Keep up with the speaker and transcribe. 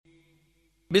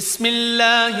بسم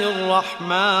الله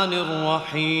الرحمن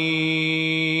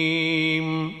الرحيم.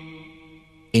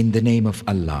 In the name of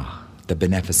Allah, the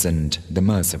Beneficent, the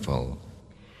Merciful.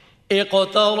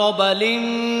 اقترب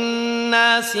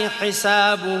للناس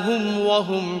حسابهم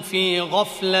وهم في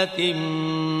غفلة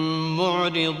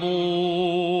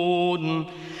معرضون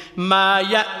ما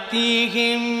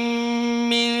يأتيهم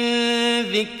من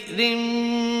ذكر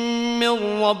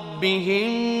من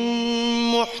ربهم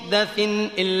محدث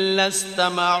إلا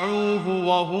استمعوه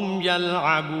وهم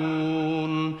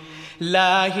يلعبون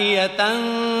لاهية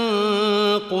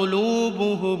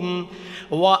قلوبهم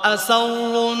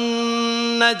وأسروا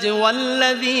النجوى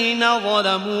الذين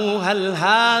ظلموا هل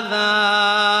هذا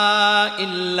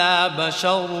إلا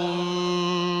بشر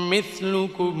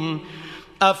مثلكم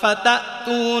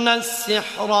أفتأتون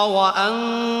السحر وأنتم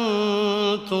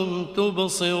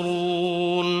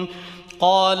تبصرون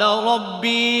قال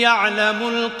ربي يعلم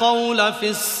القول في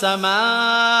السماء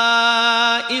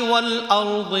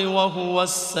والأرض وهو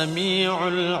السميع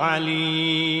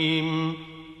العليم.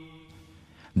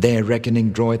 Their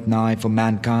reckoning draweth nigh for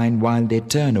mankind while they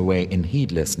turn away in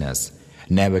heedlessness.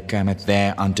 Never cometh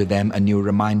there unto them a new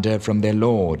reminder from their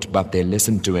Lord, but they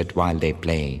listen to it while they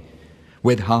play,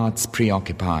 with hearts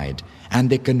preoccupied, and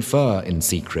they confer in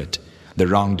secret. The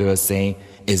wrongdoers say,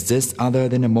 Is this other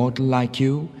than a mortal like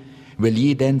you? Will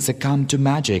ye then succumb to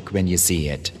magic when ye see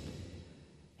it?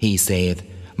 He saith,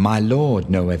 My Lord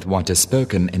knoweth what is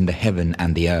spoken in the heaven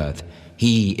and the earth.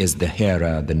 He is the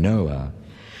hearer, the knower.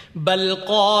 بل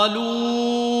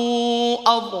قالوا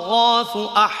أضغاث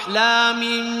أحلام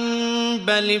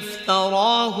بل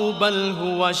افتراه بل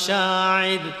هو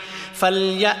شاعر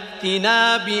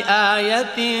فليأتنا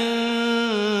بآية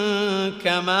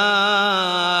كما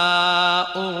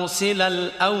أرسل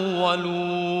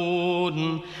الأولون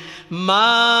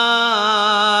ما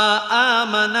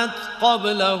آمنت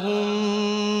قبلهم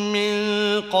من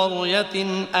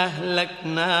قرية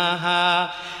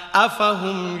أهلكناها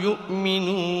أفهم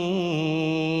يؤمنون.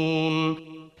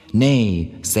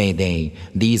 Nay, say they,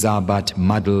 these are but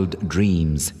muddled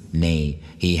dreams. Nay,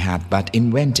 he hath but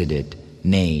invented it.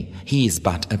 Nay, he is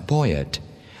but a poet.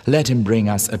 Let him bring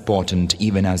us a portent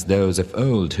even as those of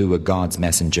old who were God's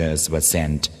messengers were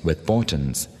sent with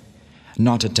portents.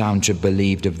 Not a township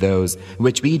believed of those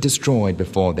which we destroyed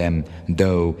before them,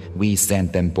 though we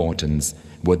sent them portents.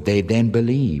 Would they then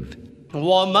believe?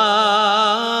 وما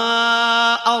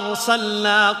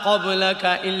أرسلنا قبلك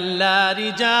إلا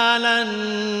رجالا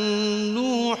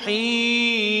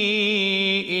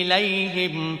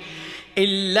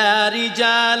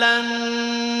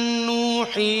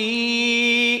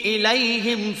نوحي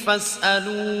إليهم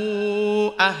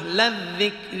فاسألوا أهل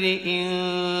الذكر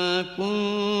إن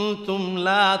كنتم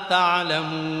لا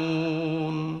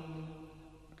تعلمون.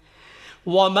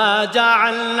 وما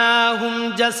جعلناهم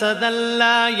جسدا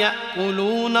لا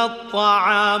يأكلون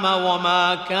الطعام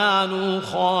وما كانوا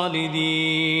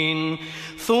خالدين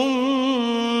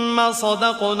ثم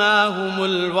صدقناهم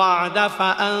الوعد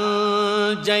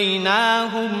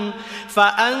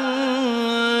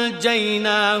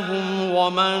فأنجيناهم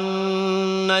ومن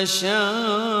نشاء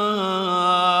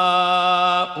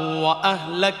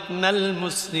وأهلكنا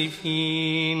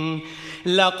المسرفين.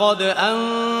 لقد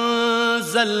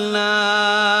أنزلنا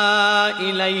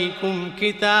إليكم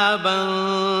كتابا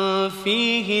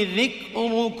فيه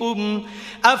ذكركم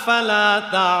أفلا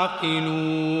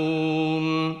تعقلون.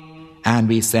 And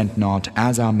we sent not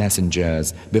as our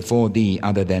messengers before thee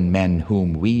other than men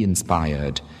whom we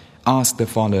inspired. Ask the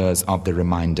followers of the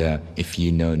reminder if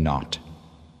ye know not.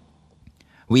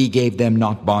 We gave them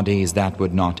not bodies that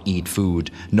would not eat food,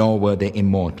 nor were they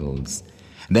immortals.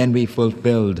 Then we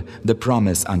fulfilled the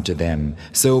promise unto them,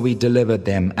 so we delivered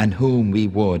them and whom we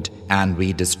would, and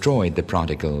we destroyed the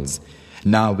prodigals.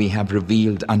 Now we have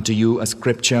revealed unto you a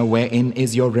scripture wherein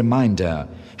is your reminder.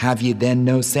 Have ye then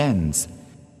no sense?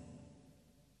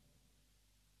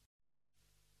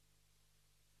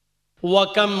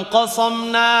 وكم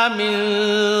قصمنا من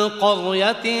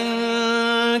قرية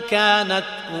كانت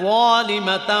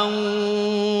ظالمة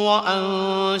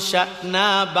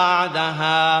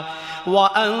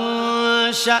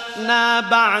وأنشأنا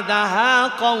بعدها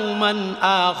قوما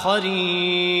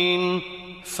آخرين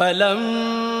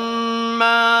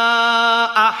فلما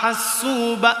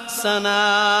أحسوا بأسنا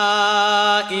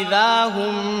إذا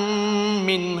هم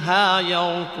منها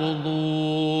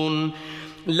يركضون.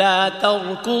 لا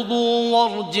تركضوا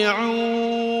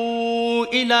وارجعوا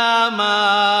إلى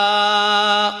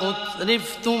ما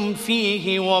أترفتم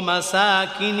فيه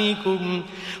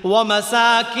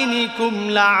ومساكنكم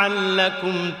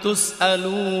لعلكم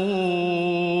تسألون.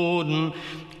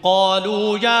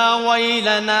 قالوا يا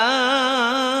ويلنا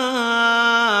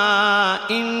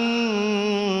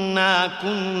إنا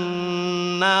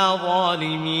كنا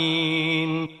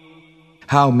ظالمين.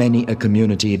 How many a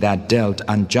community that dealt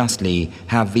unjustly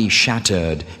have we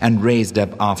shattered and raised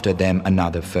up after them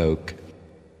another folk.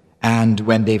 And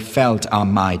when they felt our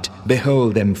might,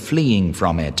 behold them fleeing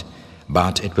from it.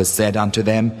 But it was said unto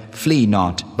them, Flee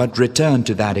not, but return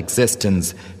to that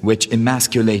existence which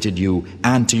emasculated you,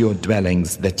 and to your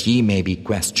dwellings, that ye may be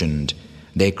questioned.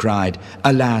 They cried,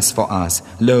 Alas for us,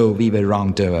 lo, we were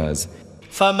wrongdoers.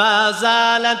 فما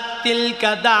زالت تلك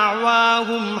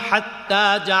دعواهم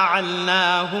حتى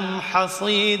جعلناهم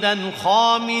حصيدا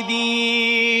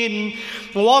خامدين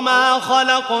وما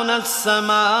خلقنا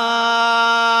السماء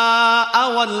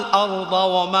والأرض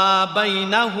وما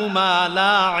بينهما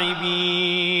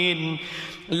لاعبين.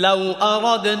 لو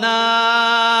أردنا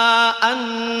أن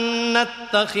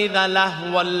نتخذ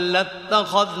لهوا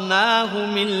لاتخذناه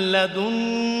من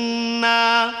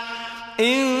لدنا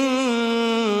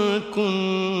إن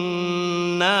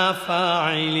كنا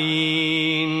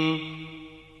فاعلين.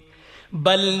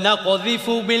 بل نقذف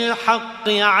بالحق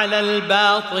على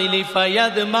الباطل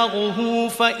فيدمغه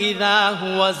فإذا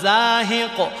هو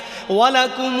زاهق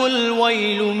ولكم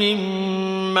الويل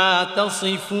مما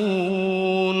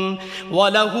تصفون.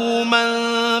 وله من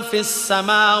في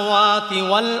السماوات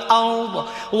والأرض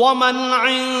ومن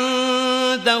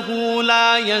عنده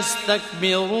لا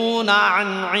يستكبرون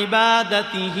عن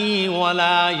عبادته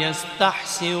ولا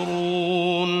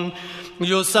يستحسرون.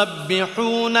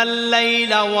 يسبحون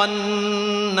الليل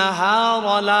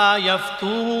والنهار لا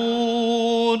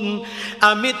يفترون.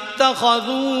 أم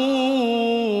اتخذوا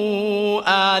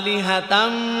آلهة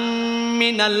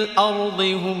من الأرض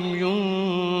هم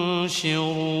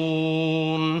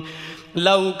ينشرون.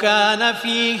 لو كان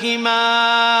فيهما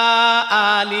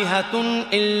آلهة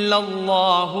إلا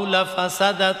الله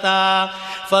لفسدتا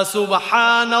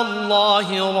فسبحان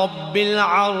الله رب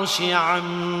العرش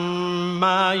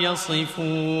عما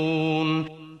يصفون.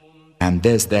 And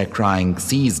this their crying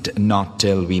ceased not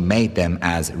till we made them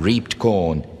as reaped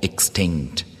corn,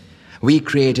 extinct. We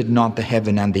created not the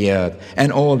heaven and the earth,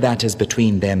 and all that is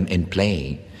between them in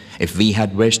play. If we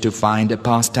had wished to find a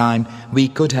pastime, we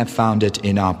could have found it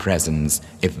in our presence,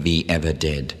 if we ever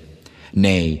did.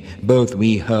 Nay, both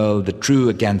we hurl the true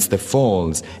against the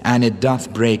false, and it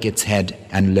doth break its head,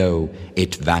 and lo,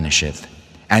 it vanisheth.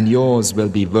 And yours will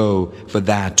be woe for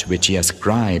that which ye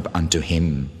ascribe unto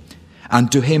him.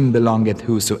 Unto him belongeth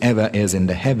whosoever is in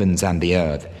the heavens and the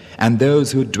earth, and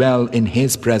those who dwell in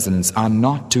his presence are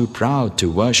not too proud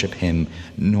to worship him,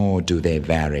 nor do they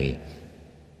vary.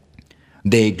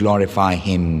 They glorify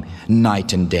him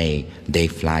night and day, they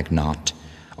flag not.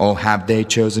 Or have they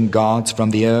chosen gods from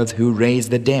the earth who raise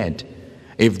the dead?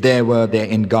 If there were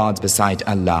therein gods beside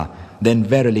Allah, then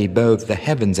verily both the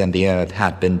heavens and the earth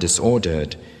had been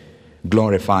disordered.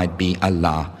 Glorified be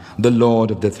Allah, the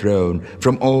Lord of the throne,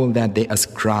 from all that they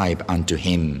ascribe unto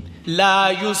him. لا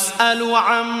يسأل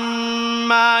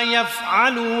عما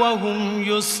يفعل وهم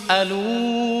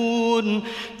يسألون.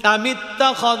 أم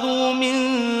اتخذوا من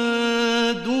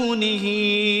دونه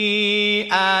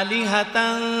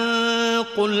آلهة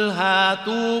قل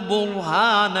هاتوا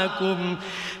برهانكم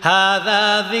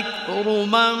هذا ذكر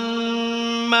من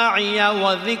معي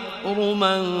وذكر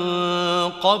من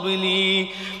قبلي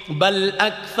بل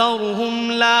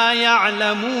أكثرهم لا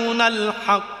يعلمون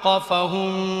الحق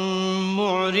فهم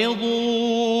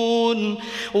معرضون.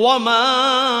 وما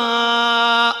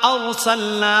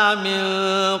أرسلنا من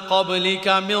قبلك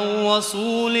من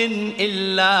رسول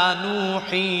إلا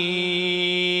نوحي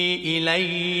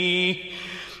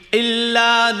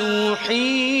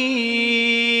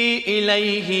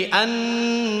إليه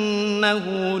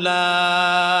أنه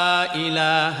لا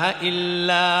إله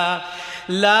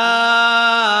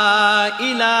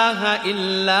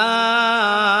إلا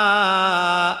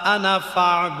أنا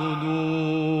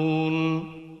فاعبدون.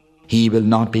 He will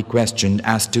not be questioned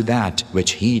as to that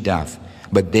which he doth,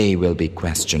 but they will be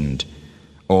questioned.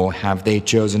 Or have they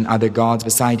chosen other gods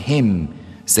beside him?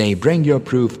 Say, bring your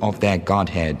proof of their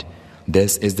Godhead.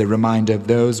 This is the reminder of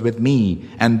those with me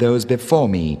and those before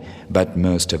me, but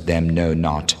most of them know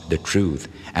not the truth,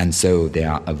 and so they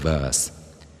are averse.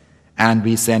 And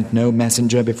we sent no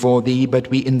messenger before thee, but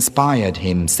we inspired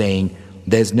him, saying,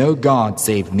 There's no God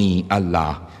save me,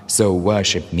 Allah, so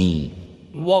worship me.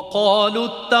 وقالوا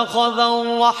اتخذ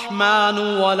الرحمن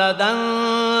ولدا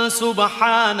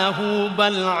سبحانه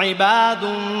بل عباد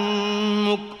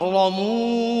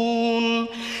مكرمون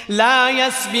لا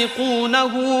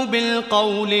يسبقونه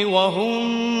بالقول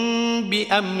وهم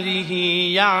بأمره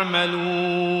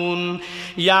يعملون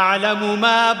يعلم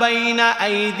ما بين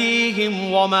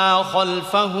أيديهم وما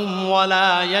خلفهم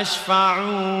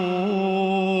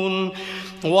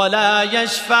ولا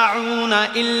يشفعون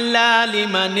إلا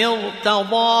لمن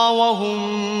ارتضى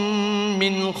وهم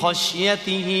من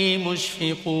خشيته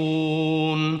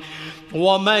مشفقون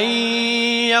ومن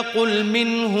يقل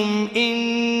منهم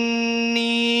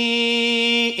إني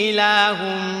إله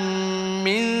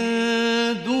من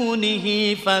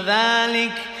دونه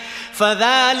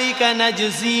فذلك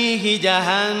نجزيه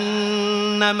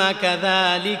جهنم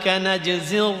كذلك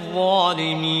نجزي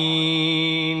الظالمين.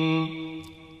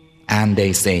 And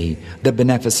they say, the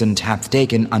Beneficent hath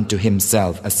taken unto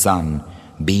himself a son,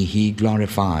 be he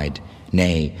glorified.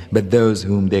 Nay, but those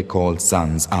whom they call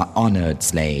sons are honored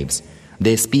slaves.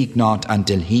 They speak not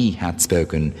until he hath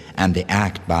spoken, and they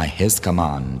act by his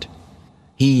command.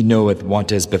 He knoweth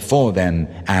what is before them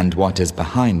and what is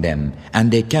behind them,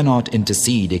 and they cannot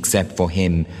intercede except for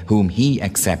him whom he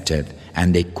accepteth,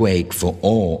 and they quake for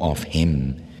awe of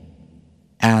him.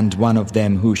 And one of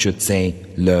them who should say,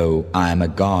 Lo, I am a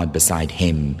God beside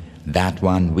him, that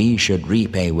one we should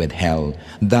repay with hell.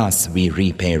 Thus we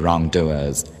repay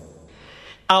wrongdoers.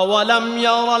 أولم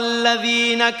ير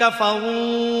الذين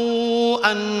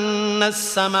كفروا أن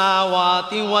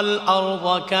السماوات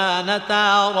والأرض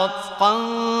كانتا رتقا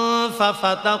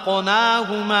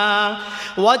ففتقناهما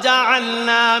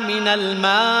وجعلنا من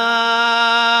الماء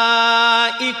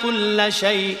كل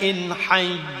شيء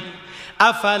حي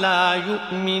أفلا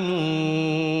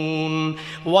يؤمنون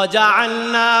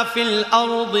وجعلنا في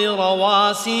الأرض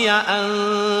رواسي أن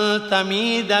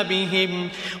تميد بهم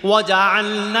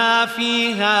وجعلنا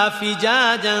فيها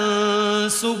فجاجا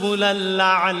سبلا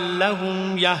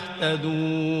لعلهم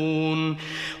يهتدون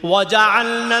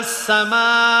وجعلنا السماء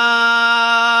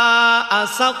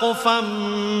سقفا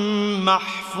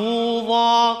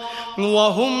محفوظا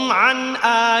وهم عن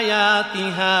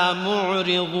آياتها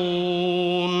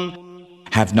معرضون.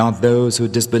 Have not those who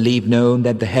disbelieve known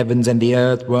that the heavens and the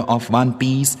earth were of one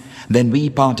piece? Then we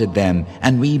parted them,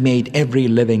 and we made every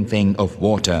living thing of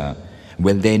water.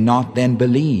 Will they not then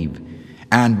believe?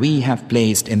 And we have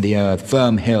placed in the earth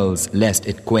firm hills, lest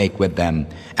it quake with them.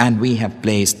 And we have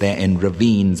placed therein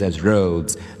ravines as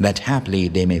roads, that haply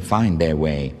they may find their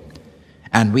way.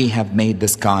 And we have made the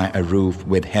sky a roof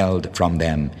withheld from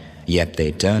them, yet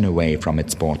they turn away from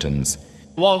its portents.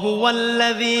 وهو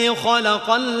الذي خلق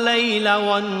الليل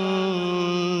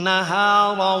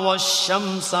والنهار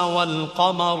والشمس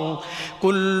والقمر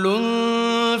كل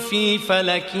في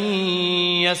فلك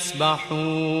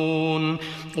يسبحون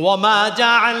وما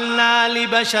جعلنا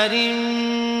لبشر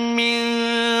من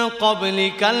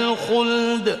قبلك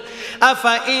الخلد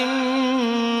أفإن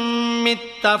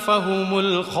مت فهم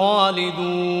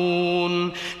الخالدون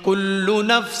كل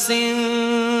نفس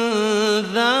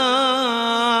ذائقة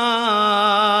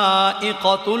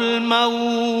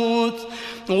الموت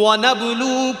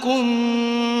ونبلوكم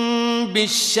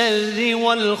بالشر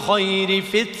والخير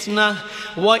فتنة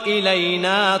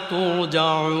وإلينا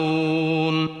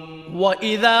ترجعون.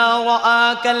 وإذا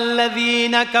رآك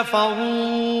الذين كفروا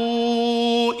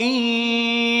إن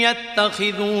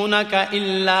يتخذونك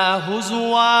إلا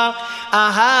هزوا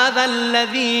أهذا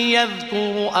الذي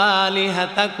يذكر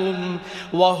آلهتكم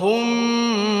وهم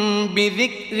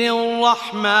بذكر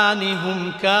الرحمن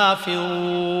هم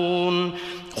كافرون.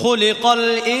 خلق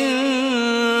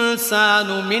الإنسان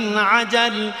من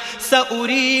عجل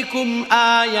سأريكم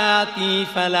آياتي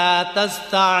فلا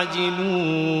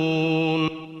تستعجلون.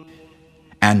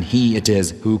 And he it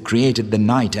is who created the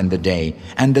night and the day,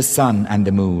 and the sun and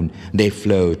the moon, they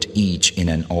float each in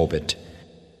an orbit.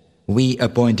 We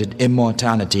appointed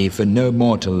immortality for no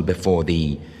mortal before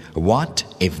thee. What,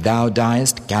 if thou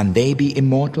diest, can they be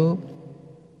immortal?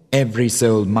 Every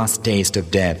soul must taste of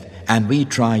death, and we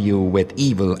try you with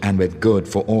evil and with good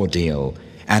for ordeal,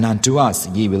 and unto us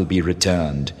ye will be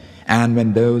returned. And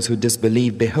when those who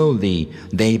disbelieve behold thee,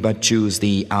 they but choose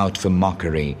thee out for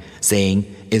mockery, saying,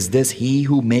 Is this he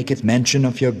who maketh mention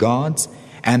of your gods?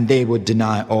 And they would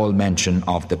deny all mention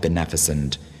of the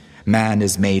Beneficent. Man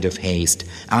is made of haste.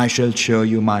 I shall show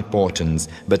you my portents,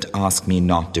 but ask me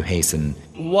not to hasten.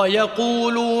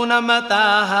 ويقولون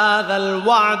متى هذا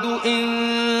الوعد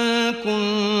إن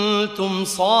كنتم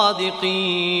صادقين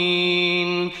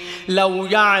لو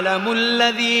يعلم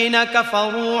الذين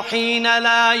كفروا حين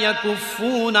لا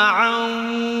يكفون عن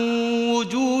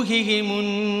وجوههم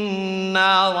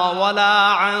النار ولا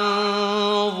عن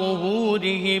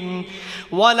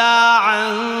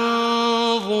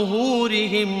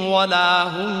ظهورهم ولا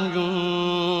هم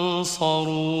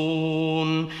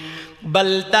ينصرون.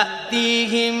 بل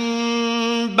تأتيهم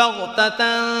بغتة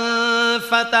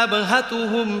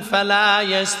فتبهتهم فلا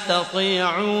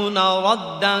يستطيعون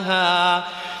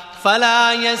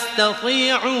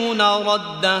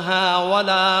ردها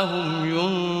ولا هم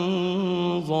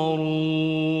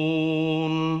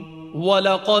ينظرون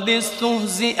ولقد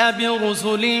استهزئ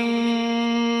برسل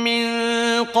من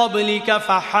قبلك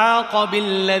فحاق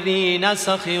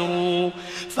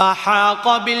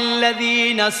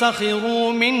بالذين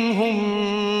سخروا منهم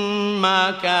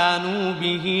ما كانوا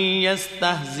به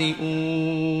يستهزئون.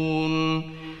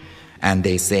 And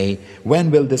they say, when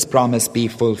will this promise be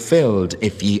fulfilled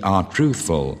if ye are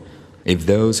truthful? If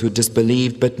those who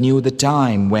disbelieved but knew the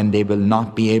time when they will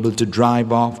not be able to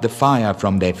drive off the fire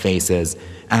from their faces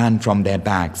and from their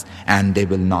backs, and they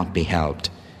will not be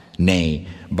helped. Nay,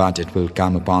 but it will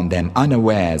come upon them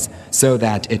unawares, so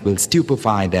that it will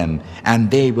stupefy them,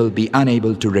 and they will be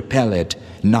unable to repel it,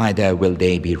 neither will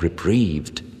they be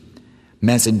reprieved.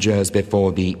 Messengers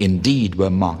before thee indeed were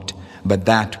mocked, but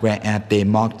that whereat they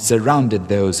mocked surrounded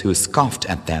those who scoffed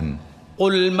at them.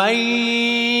 قل من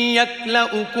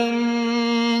يكلؤكم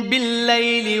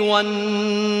بالليل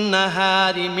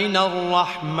والنهار من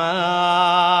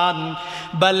الرحمن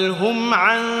بل هم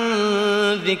عن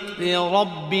ذكر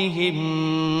ربهم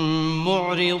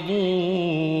معرضون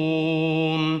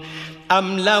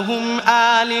أم لهم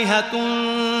آلهة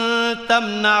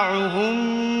تمنعهم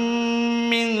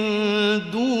من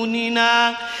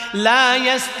دوننا لا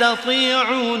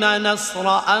يستطيعون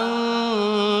نصر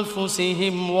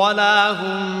أنفسهم ولا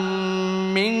هم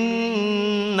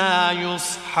منا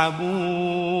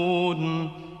يصحبون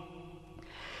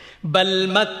بل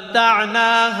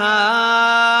متعنا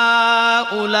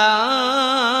هؤلاء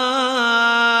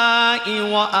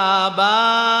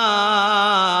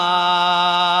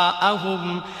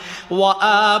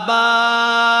وآباءهم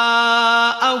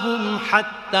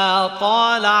حتى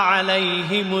طال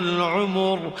عليهم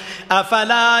العمر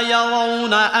أفلا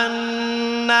يرون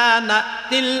أنا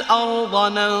نأتي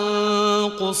الأرض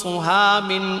ننقصها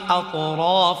من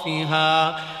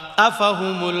أطرافها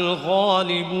أفهم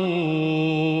الغالبون.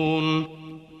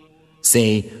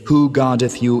 Say, who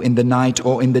guardeth you in the night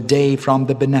or in the day from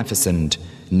the Beneficent?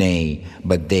 Nay,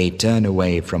 but they turn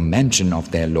away from mention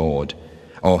of their Lord.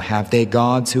 Or have they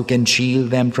gods who can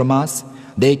shield them from us?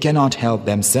 They cannot help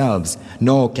themselves,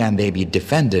 nor can they be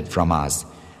defended from us.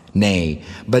 Nay,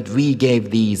 but we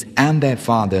gave these and their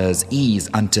fathers ease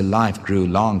until life grew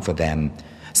long for them.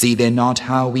 See they not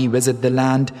how we visit the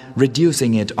land,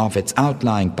 reducing it of its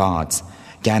outlying parts?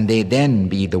 Can they then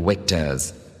be the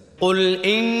victors? قل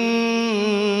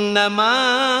إنما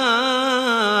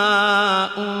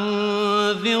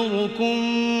أنذركم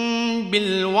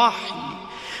بالوحي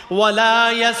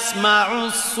ولا يسمع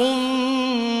الصم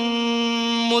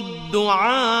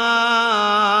الدعاء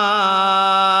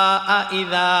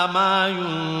إذا ما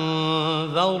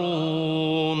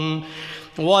ينذرون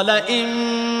ولئن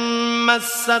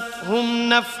مستهم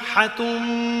نفحة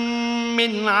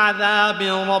من عذاب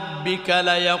ربك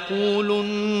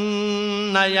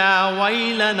ليقولن يا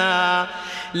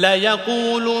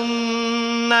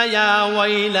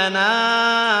ويلنا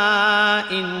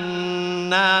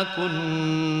إنا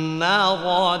كنا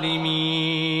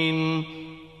ظالمين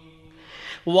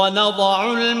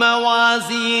ونضع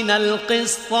الموازين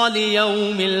القسط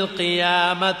ليوم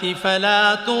القيامة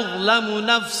فلا تظلم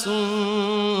نفس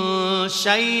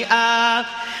شيئا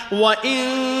وإن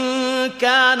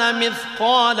كان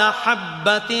مثقال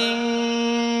حبة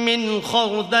من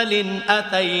خردل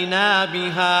أتينا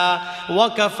بها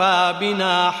وكفى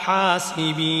بنا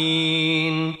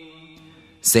حاسبين.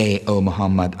 Say, O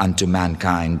Muhammad, unto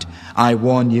mankind, I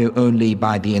warn you only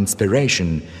by the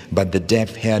inspiration, but the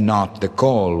deaf hear not the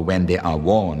call when they are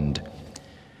warned.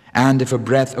 And if a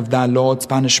breath of thy Lord's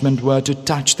punishment were to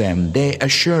touch them, they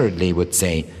assuredly would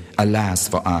say, Alas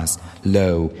for us,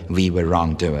 lo, we were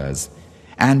wrongdoers.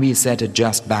 And we set a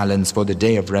just balance for the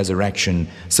day of resurrection,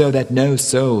 so that no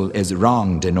soul is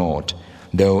wronged in aught,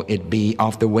 though it be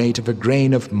of the weight of a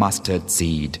grain of mustard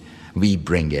seed. We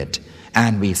bring it,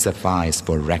 and we suffice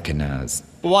for reckoners.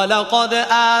 وَلَقَدْ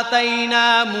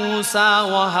آتَيْنَا مُوسَى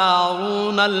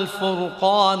وَهَارُونَ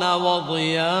الْفُرْقَانَ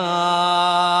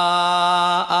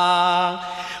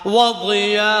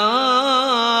وَضِيَاءً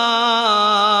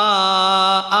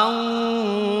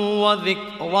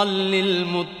وَذِكْرًا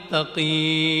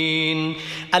لِلْمُتَّقِينَ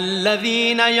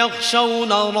الَّذِينَ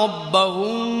يَخْشَوْنَ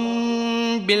رَبَّهُم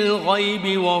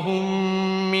بالغيب وهم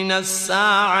من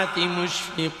الساعة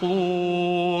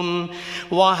مشفقون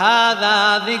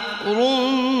وهذا ذكر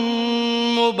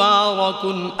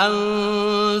مبارك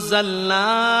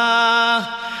أنزلناه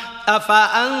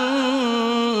أفأنتم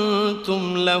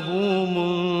أنتم له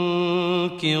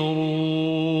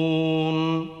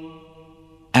منكرون.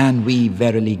 And we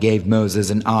verily gave Moses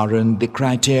and Aaron the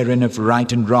criterion of right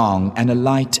and wrong and a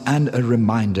light and a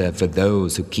reminder for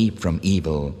those who keep from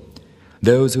evil,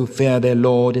 those who fear their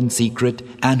Lord in secret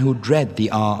and who dread the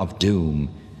hour of doom.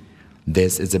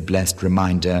 This is a blessed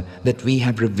reminder that we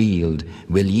have revealed.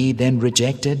 Will ye then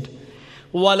reject it?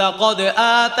 وَلَقَدْ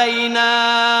آتَيْنَا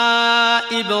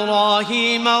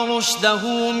إِبْرَاهِيمَ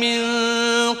رُشْدَهُ مِنْ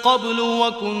قَبْلُ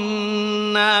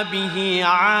وَكُنَّا بِهِ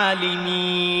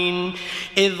عَالِمِينَ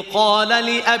إِذْ قَالَ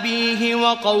لِأَبِيهِ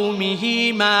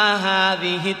وَقَوْمِهِ مَا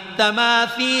هَذِهِ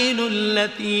التَّمَاثِيلُ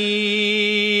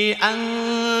الَّتِي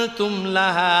أَنْتُمْ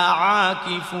لَهَا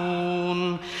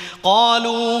عَاكِفُونَ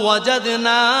قَالُوا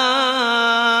وَجَدْنَا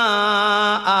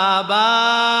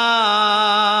آبَاءَنَا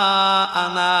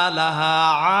لَهَا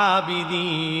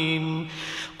عابدين.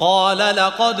 قال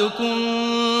لقد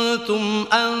كنتم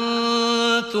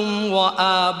أنتم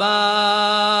وآباؤكم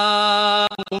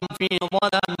في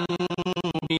ضلال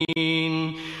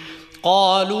مبين.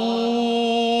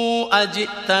 قالوا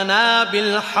أجئتنا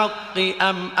بالحق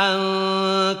أم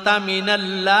أنت من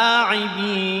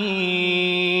اللاعبين.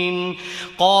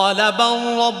 قال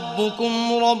بل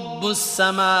ربكم رب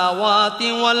السماوات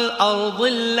والأرض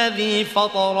الذي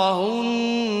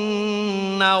فطرهن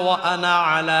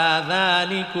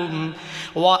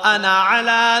وأنا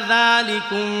على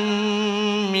ذلكم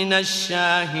من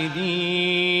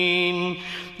الشاهدين.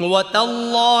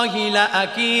 وتالله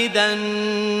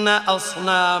لأكيدن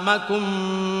أصنامكم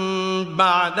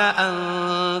بعد أن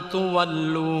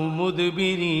تولوا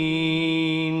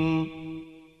مدبرين.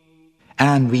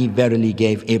 And we verily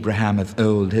gave Abraham of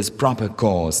old his proper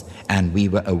course, and we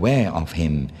were aware of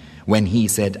him, when he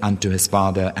said unto his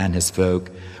father and his folk,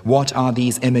 What are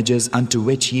these images unto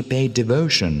which ye pay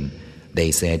devotion? They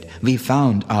said, We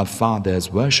found our fathers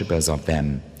worshippers of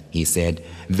them. He said,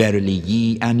 Verily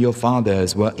ye and your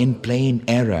fathers were in plain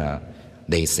error.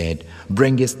 They said,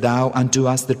 Bringest thou unto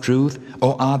us the truth,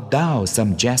 or art thou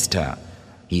some jester?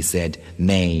 He said,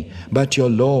 Nay, but your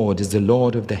Lord is the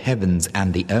Lord of the heavens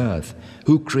and the earth,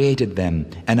 who created them,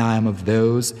 and I am of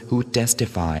those who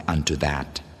testify unto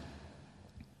that.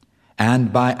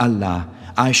 And by Allah,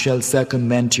 I shall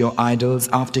circumvent your idols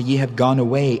after ye have gone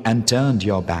away and turned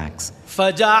your backs.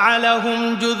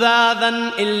 فجعلهم جذاذا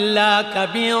إلا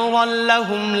كبيرا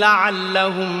لهم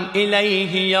لعلهم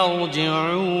إليه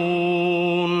يرجعون.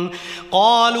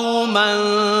 قالوا من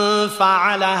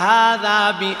فعل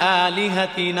هذا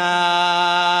بآلهتنا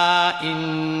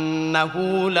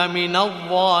إنه لمن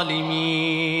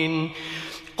الظالمين.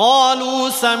 قالوا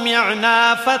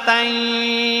سمعنا فتى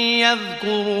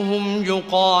يذكرهم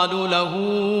يقال له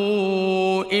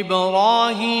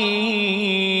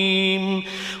إبراهيم.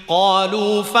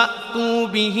 قالوا فأتوا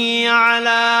به على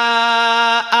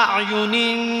أعين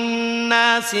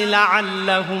الناس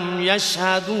لعلهم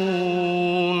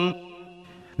يشهدون.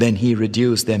 Then he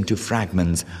reduced them to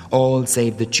fragments, all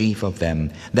save the chief of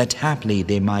them, that haply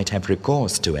they might have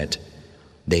recourse to it.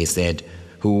 They said,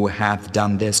 Who hath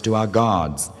done this to our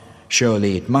gods?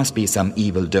 Surely it must be some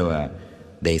evildoer.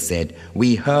 They said,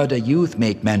 We heard a youth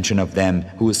make mention of them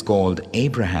who is called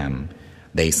Abraham.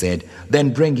 They said,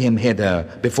 Then bring him hither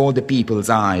before the people's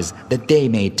eyes, that they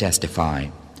may testify.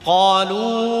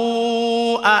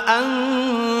 قالوا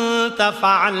أأنت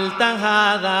فعلت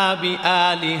هذا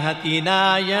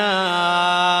بآلهتنا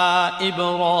يا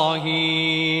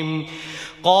إبراهيم.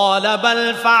 قال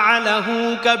بل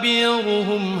فعله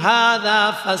كبيرهم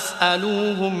هذا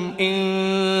فاسألوهم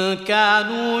إن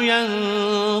كانوا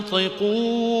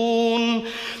ينطقون.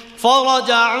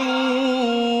 فرجعوا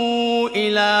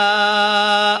إلى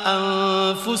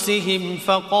أنفسهم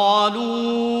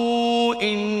فقالوا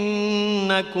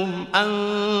إنكم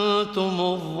أنتم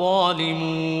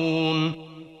الظالمون.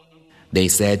 They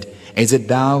said, Is it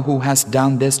thou who hast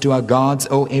done this to our gods,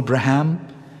 O Abraham?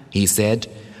 He said,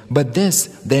 But this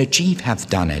their chief hath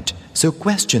done it, so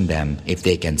question them if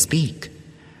they can speak.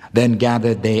 Then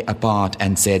gathered they apart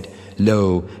and said,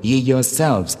 Lo, ye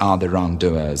yourselves are the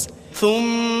wrongdoers.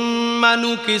 ثم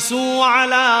نكسوا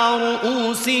على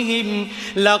رؤوسهم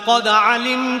لقد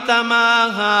علمت ما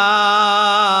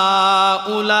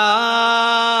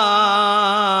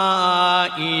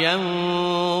هؤلاء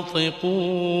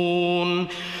ينطقون.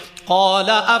 قال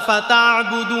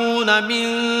أفتعبدون من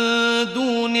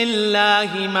دون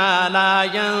الله ما لا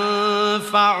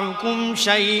ينفعكم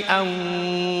شيئا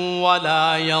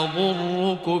ولا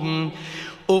يضركم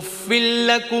أف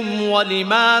لكم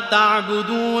ولما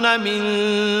تعبدون من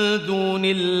دون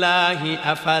الله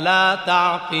أفلا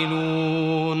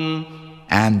تعقلون.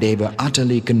 And they were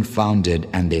utterly confounded,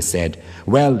 and they said,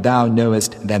 Well, thou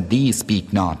knowest that these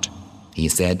speak not. He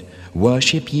said,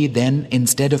 Worship ye then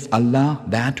instead of Allah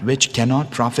that which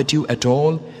cannot profit you at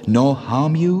all, nor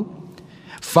harm you?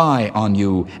 Fie on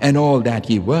you and all that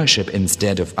ye worship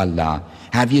instead of Allah.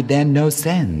 Have ye then no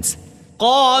sense?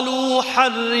 قالوا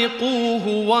حرقوه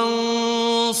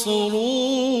وانصروا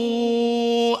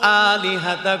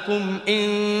آلهتكم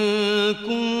إن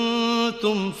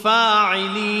كنتم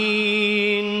فاعلين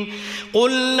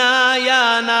قلنا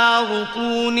يا نار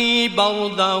كوني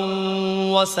بردا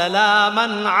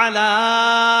وسلاما على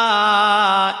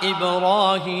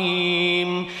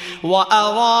إبراهيم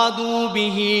وأرادوا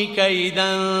به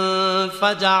كيدا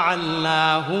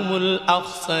فجعلناهم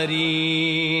الأخسرين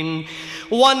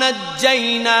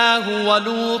ونجيناه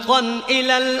ولوطا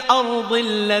إلى الأرض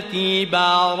التي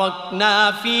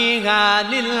باركنا فيها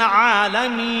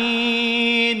للعالمين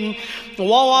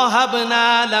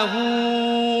ووهبنا له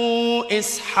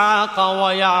إسحاق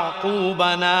ويعقوب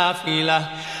نافلة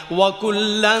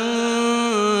وكلا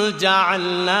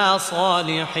جعلنا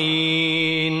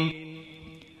صالحين.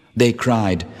 They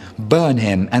cried, Burn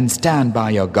him and stand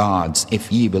by your gods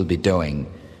if ye will be doing.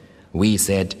 We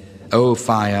said, O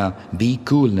fire, be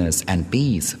coolness and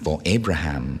peace for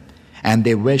Abraham. And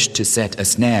they wished to set a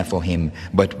snare for him,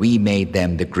 but we made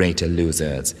them the greater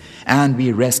losers. And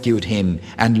we rescued him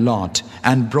and Lot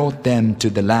and brought them to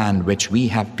the land which we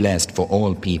have blessed for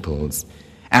all peoples.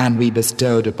 And we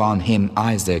bestowed upon him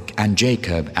Isaac and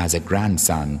Jacob as a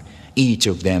grandson. Each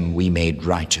of them we made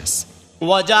righteous.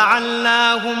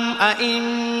 وجعلناهم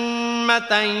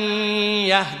أئمة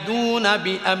يهدون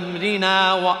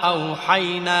بأمرنا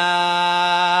وأوحينا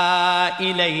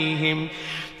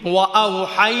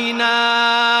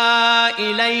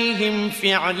إليهم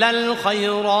فعل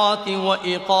الخيرات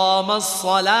وإقام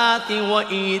الصلاة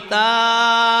وإيتاء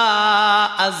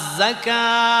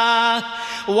الزكاة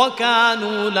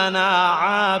وكانوا لنا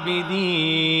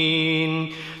عابدين.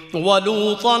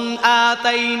 ولوطا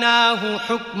آتيناه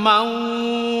حكما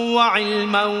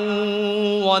وعلما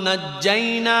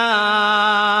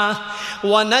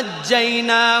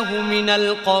ونجيناه من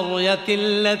القرية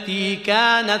التي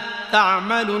كانت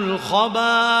تعمل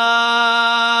الخبائث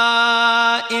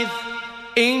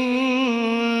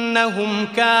إنهم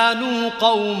كانوا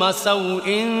قوم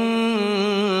سوء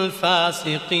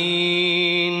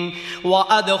فاسقين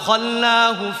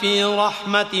وأدخلناه في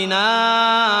رحمتنا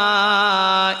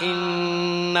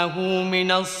إنه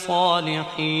من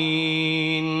الصالحين.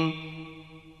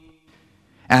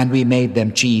 And we made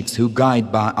them chiefs who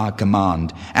guide by our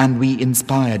command, and we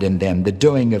inspired in them the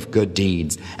doing of good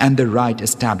deeds, and the right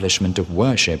establishment of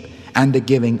worship, and the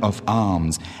giving of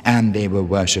alms, and they were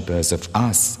worshippers of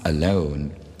us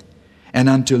alone. And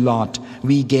unto Lot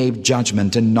we gave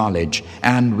judgment and knowledge,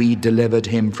 and we delivered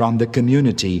him from the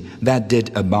community that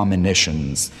did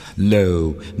abominations.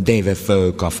 Lo, they were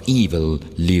folk of evil,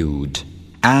 lewd.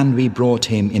 And we brought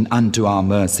him in unto our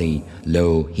mercy.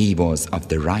 Lo, he was of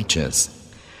the righteous.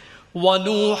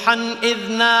 ونوحا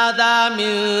إذ نادى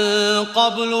من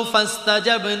قبل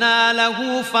فاستجبنا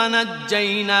له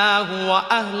فنجيناه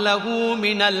وأهله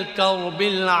من الكرب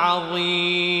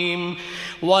العظيم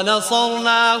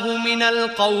ونصرناه من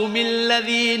القوم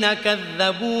الذين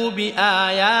كذبوا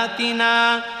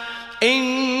بآياتنا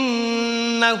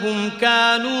إنهم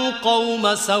كانوا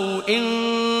قوم سوء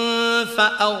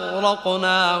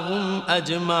فأغرقناهم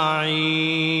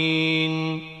أجمعين.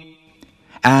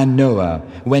 And Noah,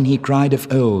 when he cried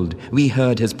of old, we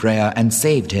heard his prayer and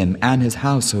saved him and his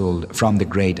household from the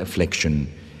great affliction,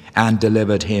 and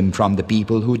delivered him from the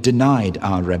people who denied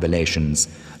our revelations.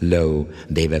 Lo,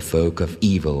 they were folk of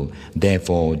evil,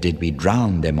 therefore did we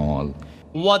drown them all.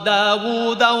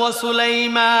 وداود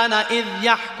وسليمان إذ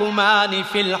يحكمان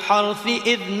في الحرث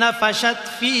إذ نفشت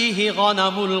فيه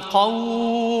غنم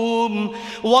القوم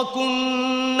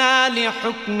وكنا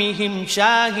لحكمهم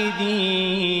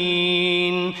شاهدين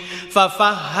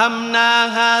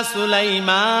ففهمناها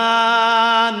سليمان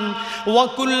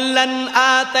وكلا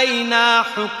آتينا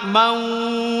حكما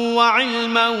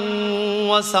وعلما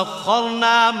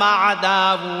وسخرنا مع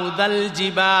داود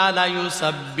الجبال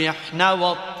يسبحن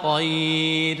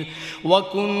والطير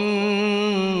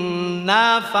وكنا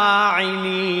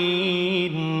فاعلين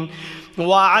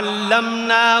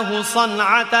وعلمناه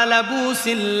صنعة لبوس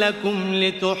لكم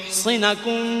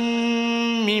لتحصنكم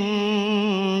من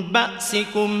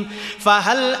بأسكم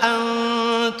فهل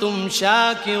أنتم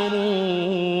شاكرون.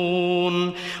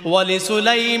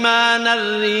 ولسليمان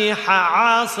الريح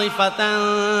عاصفة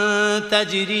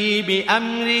تجري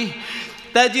بأمره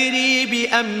تجري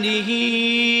بأمره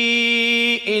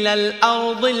إلى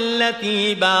الأرض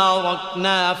التي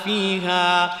باركنا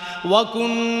فيها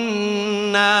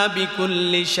وكنا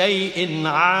بكل شيء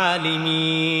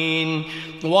عالمين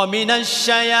ومن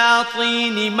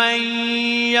الشياطين من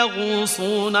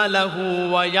يغوصون له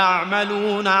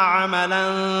ويعملون عملا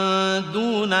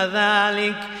دون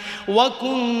ذلك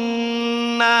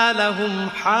وكنا لهم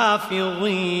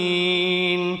حافظين.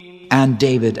 And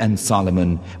David and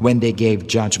Solomon, when they gave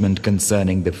judgment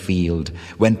concerning the field,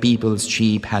 when people's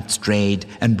sheep had strayed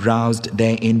and browsed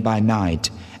therein by night,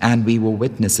 and we were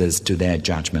witnesses to their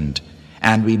judgment.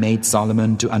 And we made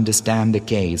Solomon to understand the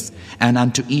case, and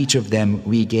unto each of them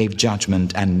we gave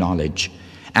judgment and knowledge.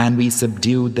 And we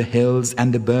subdued the hills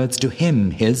and the birds to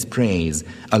him his praise,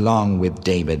 along with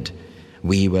David.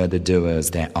 We were the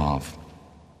doers thereof.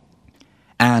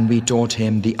 And we taught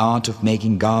him the art of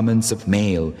making garments of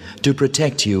mail to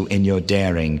protect you in your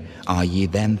daring. Are ye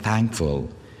then thankful?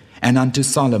 And unto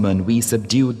Solomon we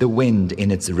subdued the wind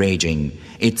in its raging.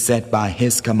 It set by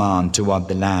his command toward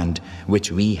the land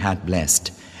which we had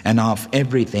blessed. And of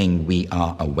everything we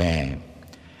are aware.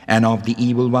 And of the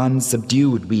evil ones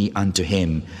subdued we unto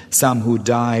him, some who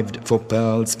dived for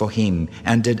pearls for him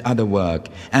and did other work,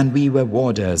 and we were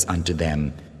warders unto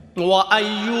them.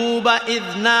 وأيوب إذ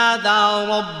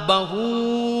نادى ربه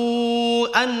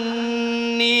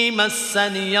أني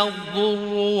مسني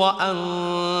الضر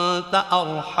وأنت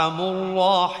أرحم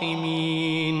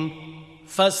الراحمين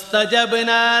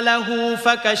فاستجبنا له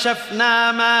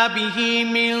فكشفنا ما به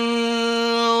من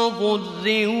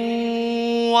ضر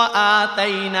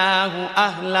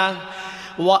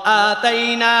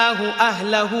وآتيناه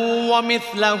أهله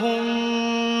ومثلهم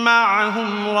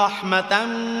معهم رحمة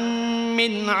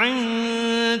من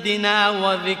عندنا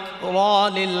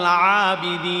وذكرى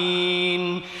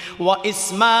للعابدين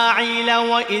وإسماعيل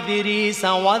وإدريس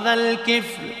وذا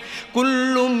الكفل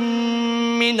كل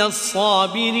من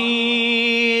الصابرين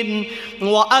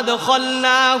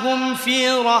وأدخلناهم في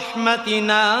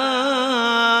رحمتنا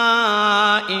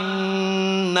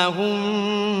إنهم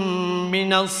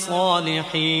من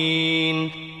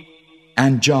الصالحين.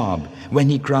 And Job, when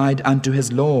he cried unto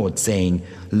his Lord, saying,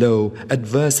 Lo,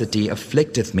 adversity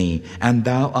afflicteth me, and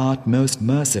thou art most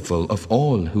merciful of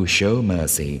all who show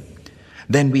mercy.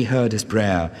 Then we heard his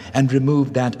prayer, and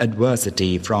removed that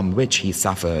adversity from which he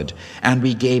suffered, and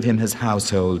we gave him his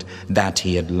household that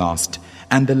he had lost,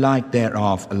 and the like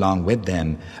thereof along with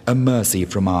them, a mercy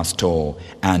from our store,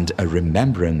 and a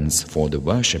remembrance for the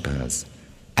worshippers.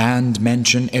 And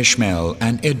mention Ishmael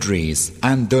and Idris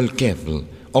and Dhul-Kifl,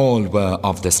 all were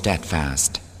of the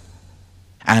steadfast.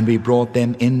 And we brought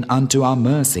them in unto our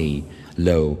mercy.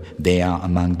 Lo, they are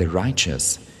among the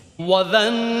righteous. وَذَا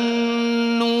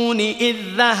النُّونِ إِذ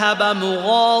ذَهَبَ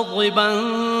مُغَاضِبًا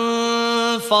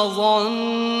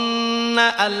فَظَنَّ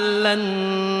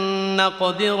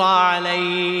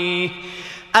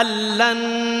أَن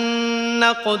لن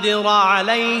نقدر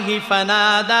عليه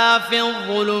فنادى في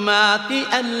الظلمات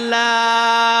أن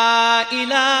لا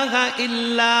إله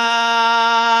إلا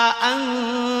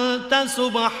أنت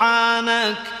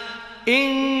سبحانك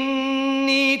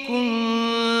إني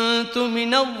كنت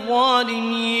من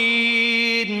الظالمين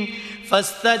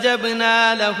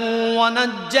فاستجبنا له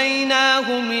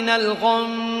ونجيناه من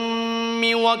الغم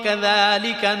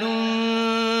وكذلك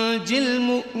ننجي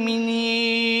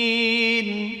المؤمنين.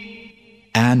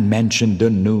 And mention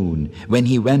Dhun-Nun, when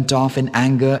he went off in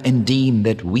anger and deemed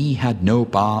that we had no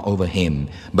power over him,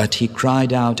 but he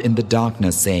cried out in the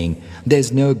darkness, saying,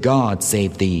 There's no God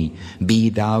save thee, be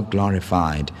thou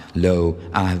glorified, lo,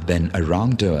 I have been a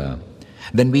wrongdoer.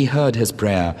 Then we heard his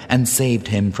prayer and saved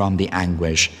him from the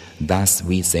anguish. Thus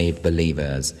we save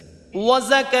believers.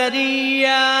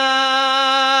 وزكريا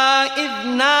إذ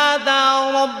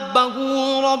نادى ربه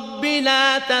رب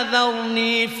لا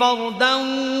تذرني فردا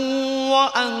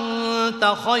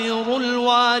وأنت خير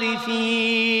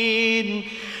الوارثين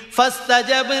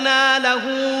فاستجبنا له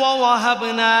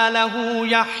ووهبنا له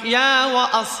يحيى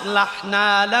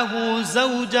وأصلحنا له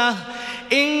زوجه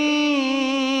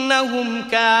إنهم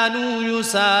كانوا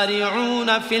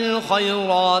يسارعون في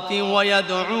الخيرات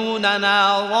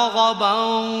ويدعوننا رغبا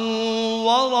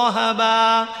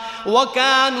ورهبا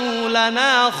وكانوا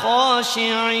لنا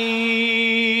خاشعين.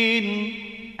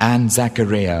 And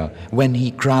Zechariah, when he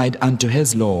cried unto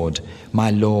his Lord, My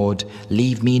Lord,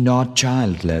 leave me not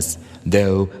childless,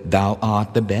 though thou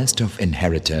art the best of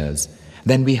inheritors.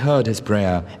 Then we heard his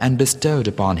prayer and bestowed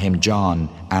upon him John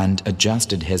and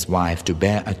adjusted his wife to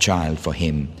bear a child for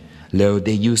him. Lo,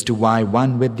 they used to vie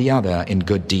one with the other in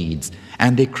good deeds,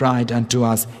 and they cried unto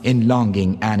us in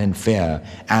longing and in fear,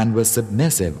 and were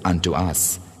submissive unto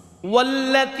us.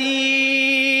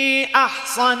 والتي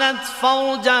أحصنت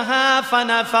فرجها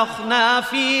فنفخنا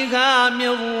فيها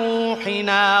من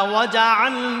روحنا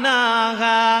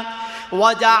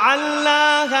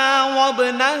وجعلناها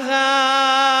وابنها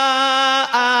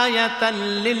آية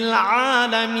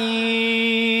للعالمين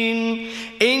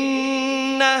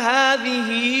إن هذه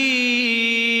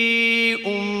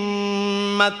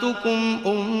أمتكم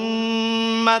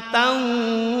أمة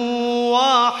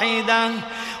واحدة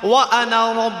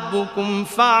وأنا ربكم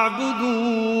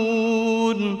فاعبدون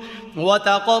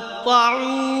وتقطعوا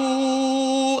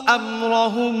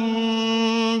أمرهم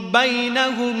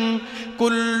بينهم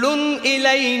كل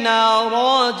إلينا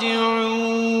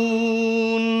راجعون.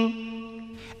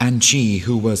 And she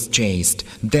who was chaste,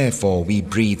 therefore we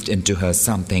breathed into her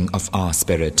something of our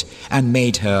spirit, and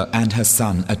made her and her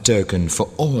son a token for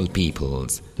all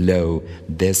peoples. Lo,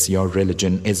 this your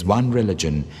religion is one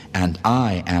religion, and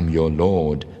I am your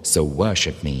Lord, so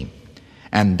worship me.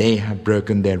 And they have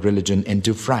broken their religion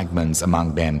into fragments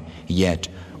among them, yet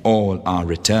all are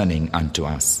returning unto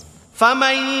us.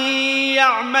 فمن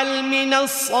يعمل من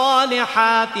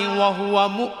الصالحات وهو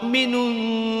مؤمن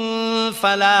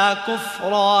فلا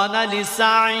كفران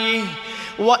لسعيه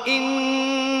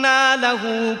وإنا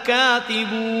له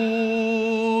كاتبون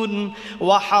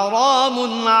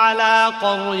وحرام على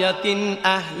قرية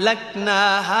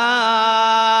أهلكناها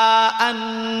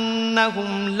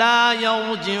أنهم لا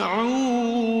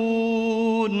يرجعون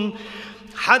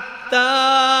حتى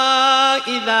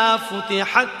إذا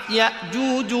فتحت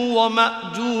يأجوج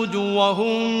ومأجوج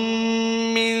وهم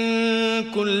من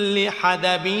كل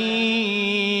حدب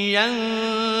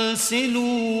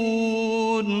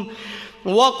ينسلون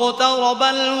واقترب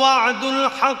الوعد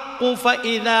الحق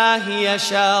فإذا هي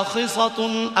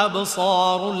شاخصة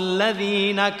أبصار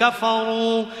الذين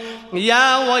كفروا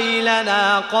يا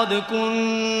ويلنا قد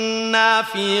كنا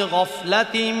في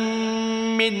غفلة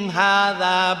من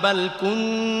هذا بل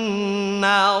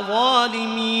كنا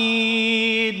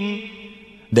ظالمين.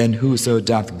 Then whoso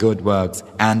doth good works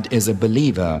and is a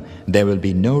believer, there will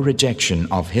be no rejection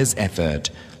of his effort.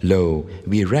 Lo,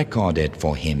 we record it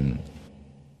for him.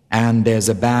 And there's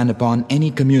a ban upon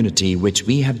any community which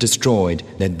we have destroyed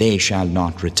that they shall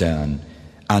not return,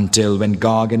 until when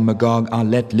Gog and Magog are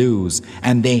let loose,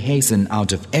 and they hasten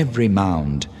out of every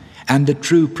mound. And the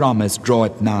true promise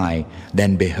draweth nigh,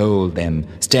 then behold them,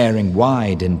 staring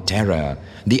wide in terror,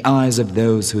 the eyes of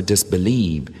those who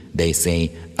disbelieve. They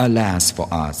say, Alas for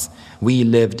us, we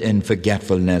lived in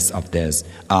forgetfulness of this.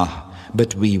 Ah,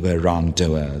 but we were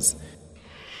wrongdoers.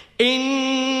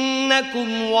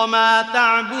 إنكم وما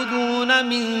تعبدون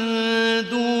من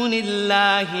دون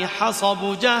الله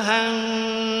حصب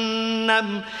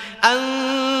جهنم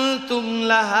أنتم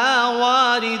لها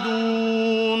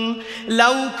واردون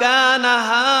لو كان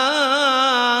هؤلاء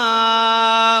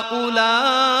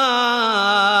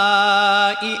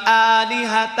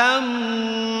آلهة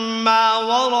ما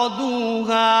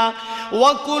وردوها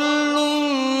وكل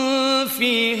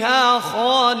فيها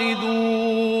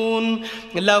خالدون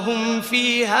لهم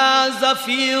فيها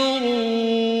زفير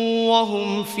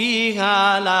وهم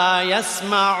فيها لا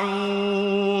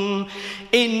يسمعون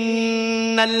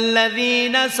إن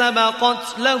الذين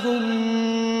سبقت لهم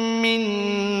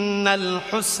منا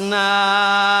الحسنى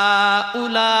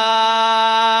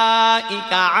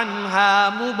أولئك عنها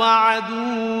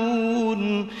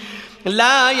مبعدون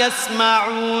لا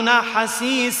يسمعون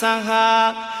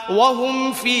حسيسها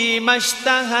وهم فيما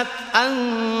اشتهت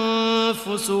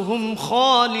أنفسهم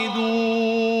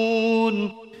خالدون.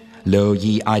 Lo,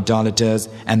 ye idolaters,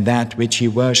 and that which ye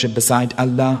worship beside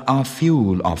Allah are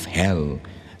fuel of hell.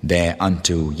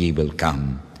 Thereunto ye will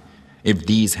come. If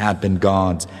these had been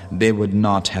gods, they would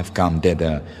not have come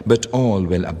thither, but all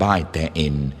will abide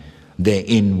therein.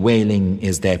 Therein wailing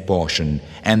is their portion,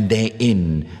 and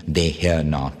therein they hear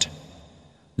not.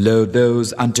 Lo,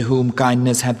 those unto whom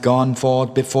kindness hath gone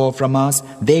forth before from us,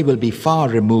 they will be far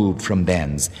removed from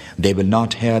thence. They will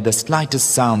not hear the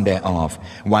slightest sound thereof,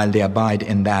 while they abide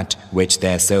in that which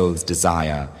their souls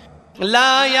desire.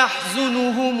 لا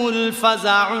يحزنهم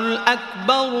الفزع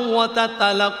الأكبر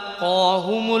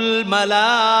وتتلقاهم الملائكة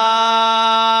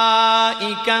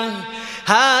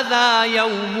هذا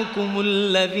يومكم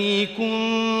الذي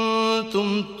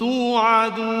كنتم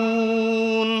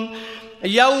توعدون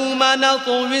يوم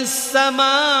نطوي السماء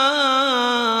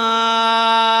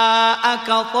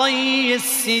كطي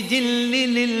السجل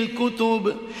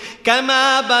للكتب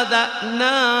كما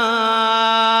بدأنا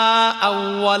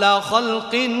أول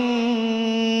خلق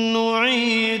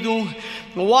نعيده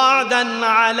وعدا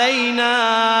علينا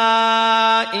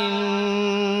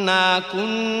إنا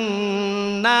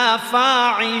كنا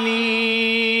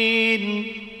فاعلين.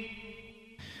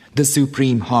 The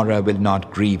supreme horror will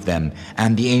not grieve them,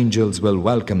 and the angels will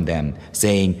welcome them,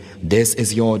 saying, "This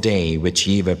is your day which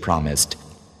ye were promised."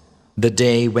 The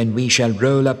day when we shall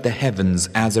roll up the heavens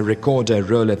as a recorder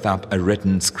rolleth up a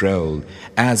written scroll.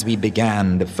 As we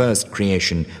began the first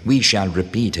creation, we shall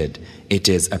repeat it. It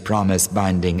is a promise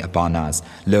binding upon us.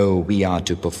 Lo, we are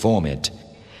to perform it.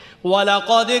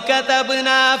 وَلَقَدْ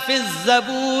كَتَبْنَا فِي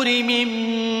الزَّبُورِ مِن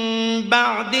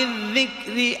بَعْدِ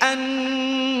الذِّكْرِ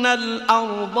أَنَّ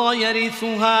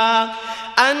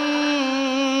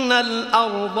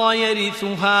الْأَرْضَ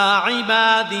يَرِثُهَا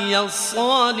عِبَادِيَ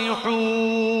الصَّالِحُونَ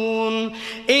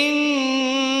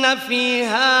إِنَّ فِي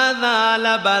هَذَا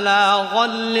لَبَلَاغًا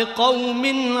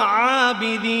لِقَوْمٍ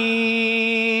عَابِدِينَ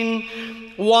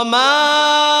وَمَا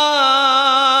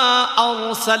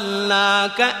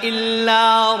أَرْسَلْنَاكَ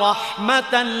إِلَّا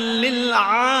رَحْمَةً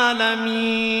لِلْعَالَمِينَ.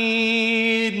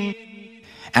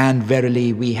 And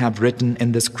verily we have written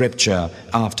in the scripture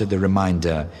after the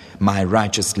reminder, my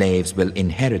righteous slaves will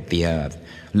inherit the earth.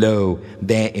 Lo,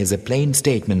 there is a plain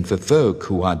statement for folk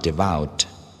who are devout.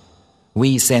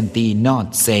 We sent thee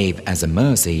not save as a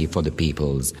mercy for the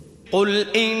peoples. قُلْ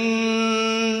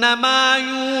إِنَّمَا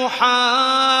يُوحَى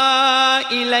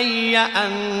إِلَيَّ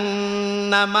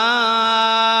أَنَّمَا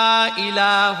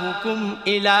إِلَٰهُكُمْ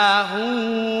إِلَٰهٌ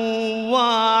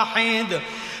وَاحِدٌ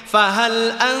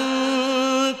فَهَلْ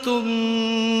أَنْتُمْ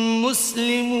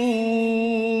مُسْلِمُونَ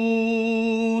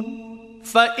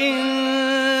فَإِن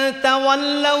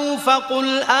تَوَلَّوْا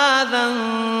فَقُلْ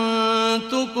آذَنْتُكُمْ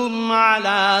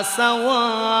عَلَى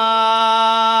سَوَاءٍ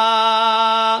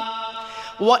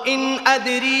وَإِنْ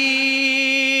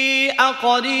أَدْرِي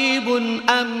أَقَرِيبٌ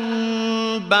أَمْ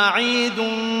بَعِيدٌ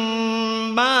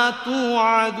مَا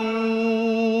تُوعَدُونَ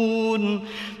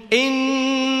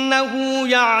إِنَّهُ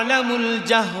يَعْلَمُ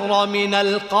الْجَهْرَ مِنَ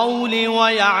الْقَوْلِ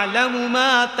وَيَعْلَمُ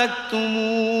مَا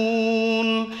تَكْتُمُونَ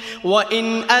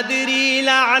وَإِنْ أَدْرِي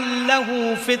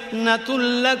لَعَلَّهُ فِتْنَةٌ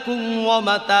لَكُمْ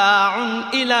وَمَتَاعٌ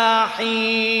إِلَى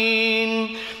حِينٍ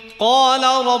قَالَ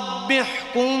رَبِّ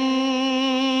احْكُم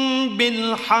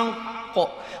بِالْحَقِّ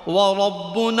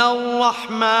وَرَبُّنَا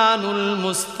الرَّحْمَنُ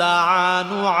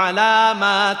الْمُسْتَعَانُ عَلَى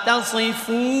مَا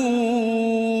تَصِفُونَ.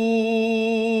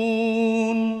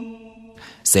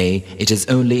 Say, it is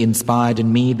only inspired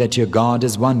in me that your God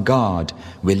is one God.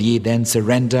 Will ye then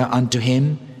surrender unto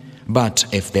him? But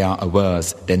if they are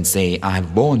averse, then say, I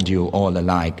have warned you all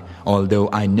alike, although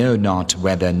I know not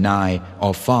whether nigh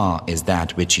or far is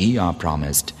that which ye are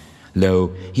promised.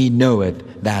 Lo, he knoweth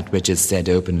that which is said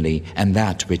openly, and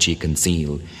that which ye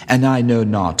conceal. And I know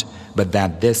not, but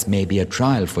that this may be a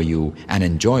trial for you, an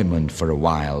enjoyment for a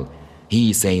while.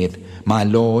 He saith, My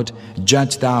Lord,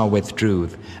 judge thou with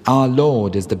truth. Our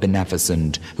Lord is the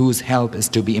Beneficent, whose help is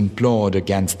to be implored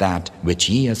against that which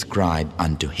ye ascribe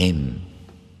unto him.